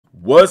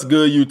What's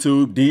good,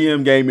 YouTube?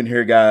 Dmgaming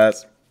here,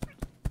 guys.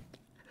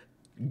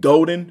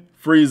 Golden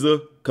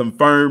Frieza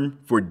confirmed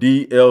for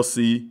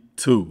DLC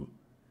 2.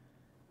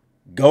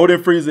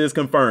 Golden Frieza is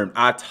confirmed.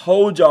 I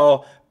told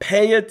y'all,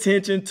 pay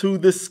attention to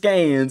the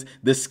scans.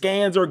 The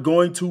scans are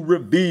going to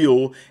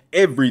reveal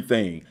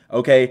everything,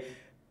 okay?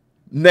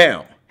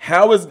 Now,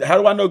 how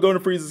do I know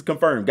Golden Frieza is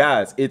confirmed?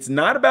 Guys, it's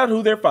not about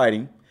who they're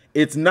fighting.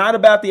 It's not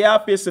about the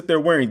outfits that they're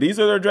wearing. These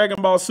are their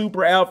Dragon Ball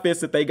Super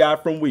outfits that they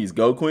got from Whis,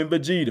 Goku and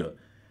Vegeta.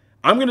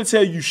 I'm going to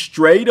tell you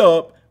straight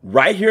up,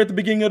 right here at the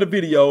beginning of the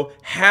video,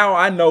 how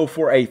I know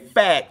for a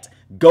fact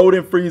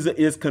Golden Frieza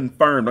is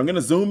confirmed. I'm going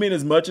to zoom in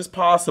as much as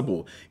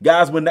possible.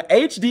 Guys, when the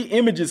HD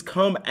images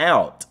come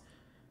out,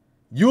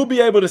 you'll be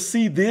able to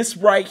see this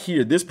right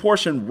here, this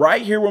portion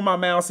right here where my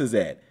mouse is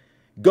at.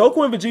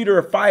 Goku and Vegeta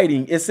are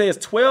fighting. It says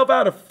 12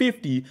 out of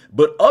 50,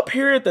 but up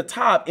here at the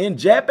top in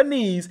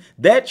Japanese,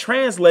 that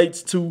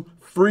translates to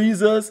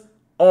Frieza's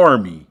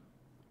army.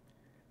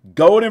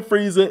 Golden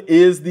Frieza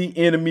is the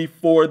enemy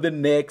for the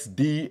next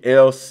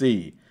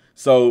DLC.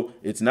 So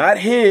it's not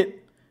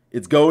hit,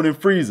 it's Golden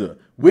Frieza,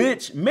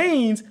 which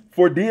means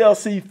for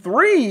DLC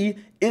 3,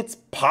 it's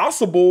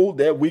possible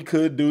that we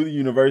could do the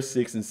Universe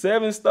 6 and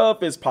 7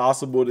 stuff. It's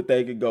possible that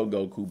they could go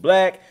Goku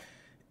Black.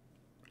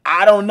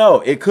 I don't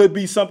know. It could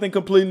be something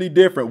completely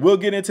different. We'll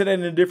get into that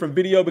in a different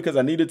video because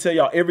I need to tell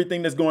y'all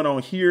everything that's going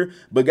on here.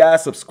 But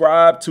guys,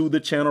 subscribe to the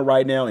channel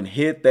right now and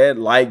hit that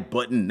like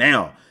button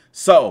now.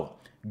 So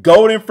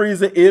Golden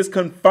Frieza is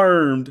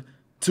confirmed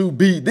to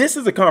be, this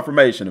is a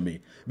confirmation to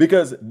me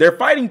because they're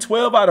fighting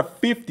 12 out of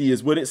 50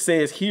 is what it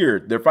says here.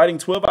 They're fighting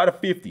 12 out of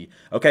 50.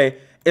 Okay.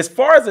 As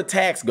far as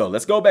attacks go,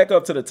 let's go back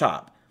up to the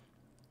top.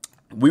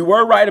 We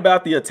were right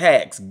about the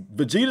attacks.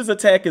 Vegeta's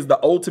attack is the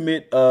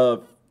ultimate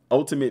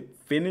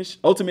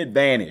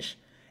vanish.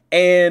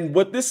 And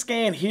what this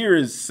scan here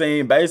is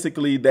saying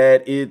basically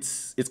that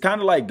it's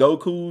kind of like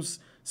Goku's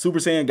Super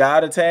Saiyan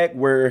God attack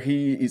where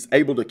he is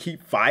able to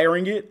keep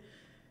firing it.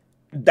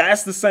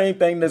 That's the same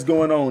thing that's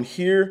going on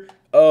here.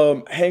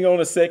 Hang on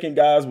a second,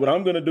 guys. What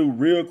I'm going to do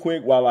real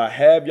quick while I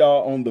have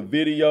y'all on the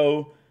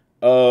video,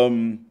 I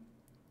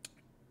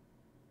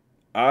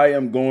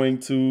am going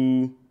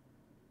to,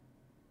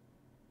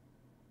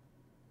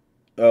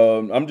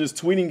 I'm just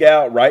tweeting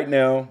out right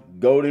now,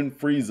 Golden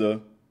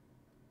Frieza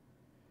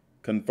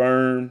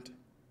confirmed,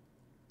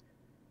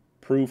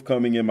 proof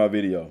coming in my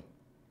video.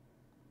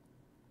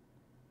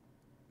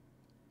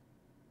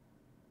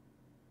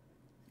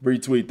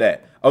 Retweet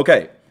that.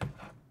 Okay.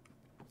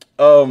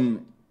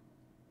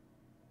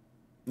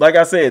 Like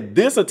I said,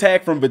 this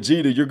attack from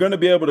Vegeta, you're going to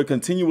be able to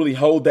continually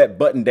hold that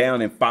button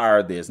down and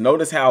fire this.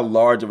 Notice how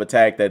large of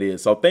attack that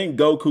is. So think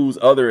Goku's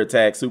other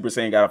attack, Super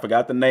Saiyan God. I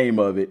forgot the name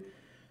of it.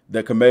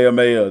 The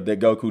Kamehameha that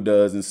Goku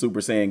does in Super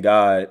Saiyan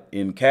God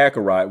in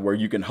Kakarot, where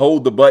you can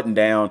hold the button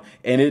down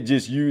and it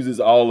just uses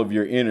all of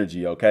your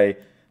energy, okay?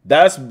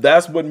 That's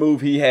what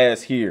move he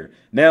has here.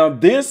 Now,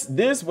 this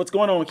what's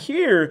going on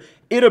here,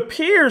 it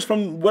appears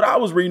from what I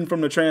was reading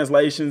from the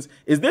translations,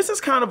 this is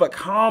kind of a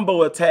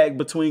combo attack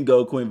between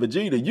Goku and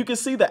Vegeta. You can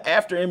see the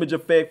after image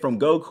effect from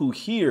Goku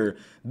here.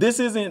 This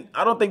isn't,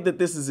 I don't think that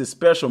this is his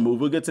special move.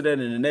 We'll get to that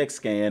in the next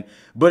scan,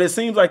 but it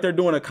seems like they're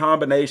doing a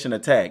combination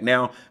attack.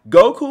 Now,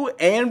 Goku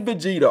and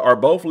Vegeta are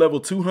both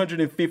level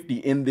 250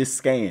 in this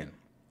scan,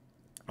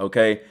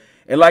 okay?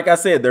 And like I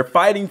said, they're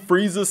fighting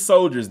Frieza's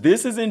soldiers.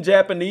 This is in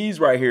Japanese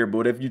right here,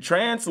 but if you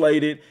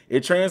translate it,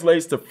 it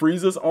translates to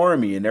Frieza's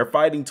army, and they're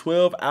fighting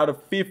 12 out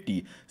of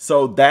 50.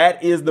 So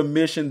that is the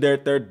mission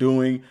that they're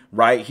doing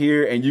right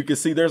here. And you can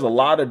see there's a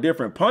lot of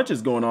different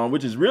punches going on,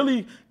 which is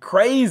really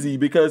crazy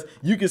because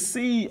you can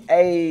see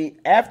a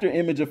after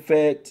image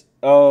effect.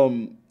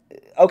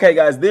 Okay,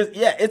 guys,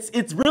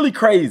 it's really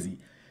crazy.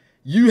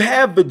 You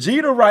have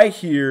Vegeta right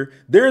here.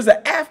 There's an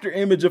after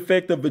image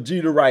effect of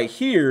Vegeta right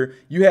here.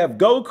 You have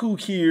Goku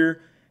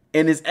here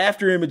and his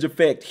after image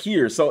effect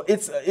here. So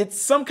it's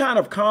some kind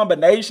of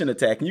combination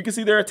attack. And you can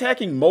see they're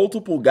attacking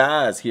multiple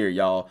guys here,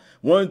 y'all.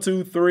 1,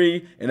 2,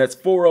 3, and that's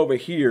 4 over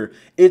here.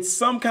 It's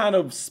some kind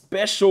of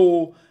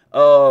special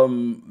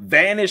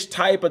vanish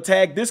type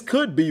attack. This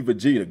could be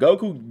Vegeta.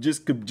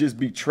 Goku could just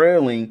be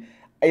trailing.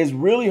 It's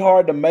really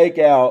hard to make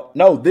out.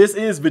 No, this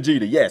is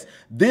Vegeta. Yes,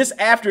 this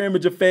after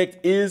image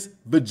effect is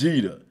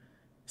Vegeta.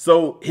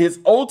 So his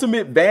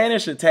ultimate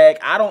vanish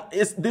attack,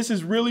 this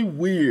is really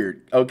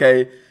weird,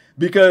 okay?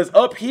 Because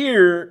up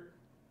here,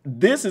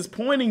 this is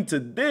pointing to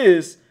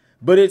this,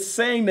 but it's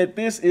saying that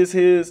this is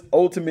his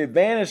ultimate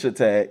vanish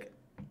attack.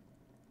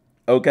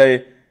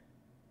 Okay,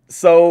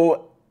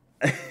 so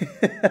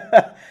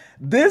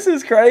this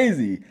is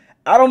crazy.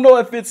 I don't know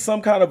if it's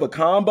some kind of a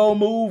combo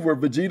move where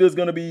Vegeta's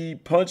going to be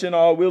punching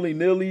all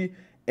willy-nilly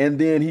and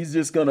then he's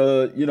just going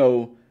to, you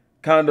know,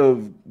 kind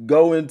of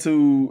go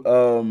into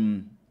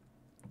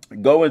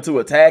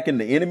attacking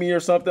the enemy or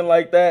something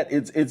like that.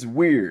 It's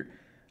weird.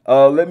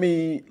 Give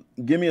me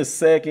a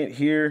second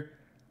here.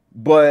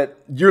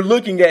 But you're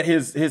looking at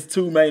his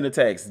two main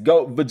attacks.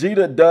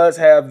 Vegeta does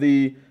have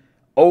the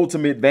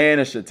ultimate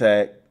vanish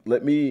attack.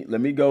 let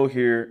me go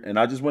here, and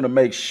I just want to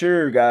make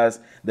sure, guys,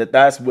 that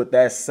that's what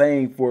that's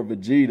saying for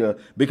Vegeta,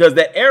 because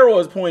that arrow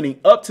is pointing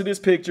up to this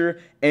picture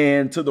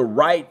and to the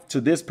right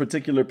to this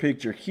particular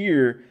picture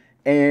here.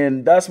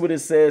 And that's what it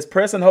says.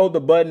 Press and hold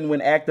the button when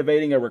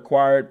activating a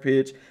required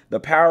pitch. The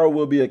power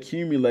will be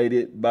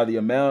accumulated. By the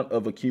amount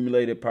of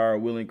accumulated power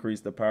will increase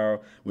the power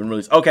when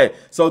released. Okay,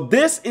 so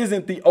this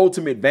isn't the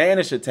ultimate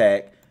vanish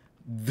attack.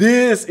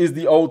 This is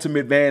the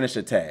ultimate vanish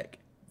attack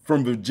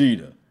from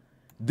Vegeta.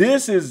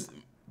 This is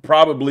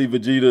probably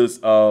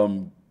Vegeta's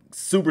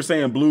Super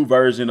Saiyan Blue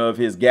version of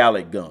his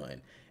Gallic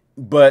gun.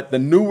 But the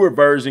newer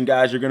version,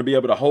 guys, you're going to be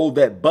able to hold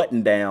that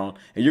button down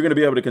and you're going to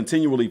be able to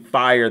continually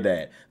fire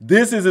that.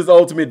 This is his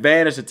ultimate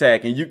vanish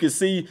attack. And you can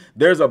see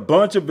there's a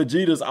bunch of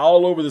Vegetas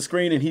all over the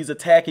screen and he's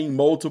attacking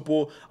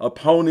multiple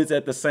opponents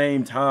at the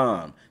same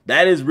time.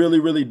 That is really,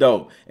 really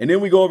dope. And then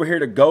we go over here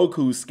to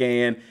Goku's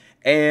scan,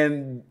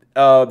 and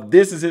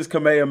this is his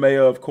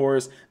Kamehameha, of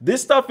course.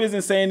 This stuff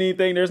isn't saying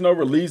anything. There's no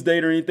release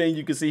date or anything.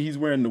 You can see he's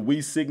wearing the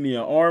Whis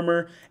Signia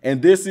armor,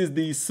 and this is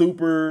the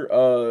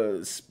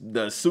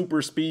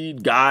super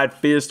speed God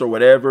Fist or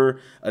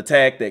whatever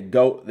attack that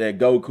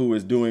Goku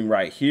is doing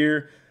right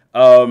here.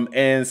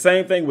 And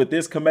same thing with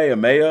this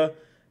Kamehameha.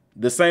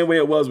 The same way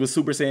it was with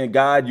Super Saiyan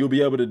God, you'll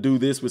be able to do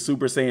this with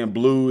Super Saiyan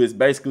Blue. It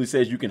basically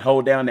says you can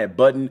hold down that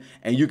button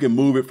and you can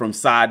move it from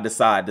side to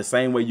side, the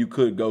same way you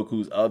could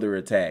Goku's other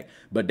attack.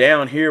 But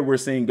down here, we're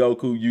seeing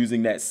Goku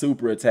using that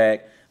super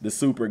attack, the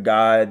Super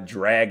God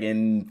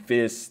Dragon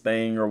Fist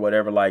thing or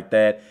whatever like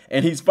that.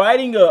 And he's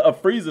fighting a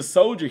Frieza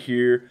soldier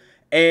here.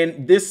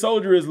 And this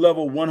soldier is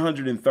level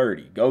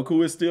 130.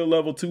 Goku is still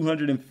level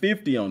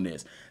 250 on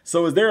this.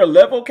 So is there a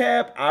level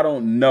cap? I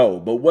don't know.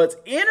 But what's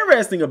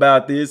interesting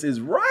about this is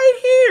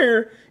right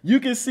here, you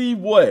can see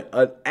what?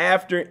 An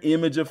after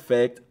image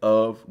effect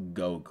of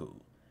Goku.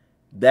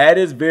 That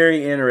is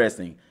very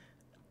interesting.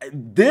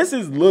 This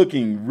is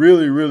looking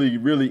really, really,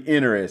 really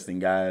interesting,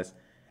 guys.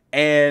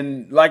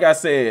 And like I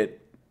said,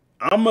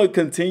 I'm going to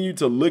continue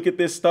to look at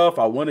this stuff.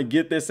 I want to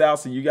get this out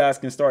so you guys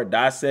can start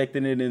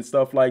dissecting it and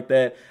stuff like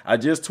that. I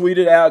just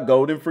tweeted out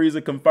Golden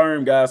Frieza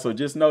confirmed, guys. So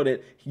just know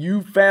that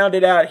you found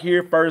it out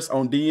here first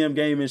on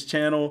Dmgaming's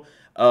channel.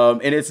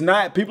 And it's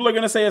not, people are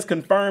going to say it's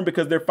confirmed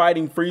because they're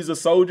fighting Frieza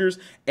soldiers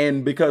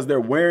and because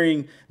they're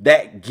wearing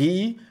that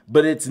gi,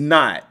 but it's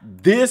not.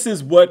 This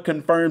is what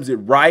confirms it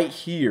right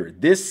here.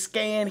 This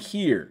scan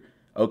here.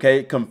 Okay,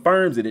 it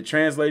confirms it. It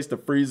translates to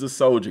Frieza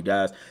soldier,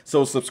 guys.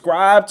 So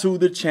subscribe to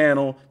the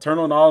channel. Turn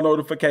on all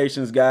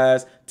notifications,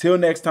 guys. Till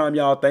next time,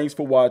 y'all. Thanks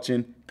for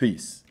watching.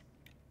 Peace.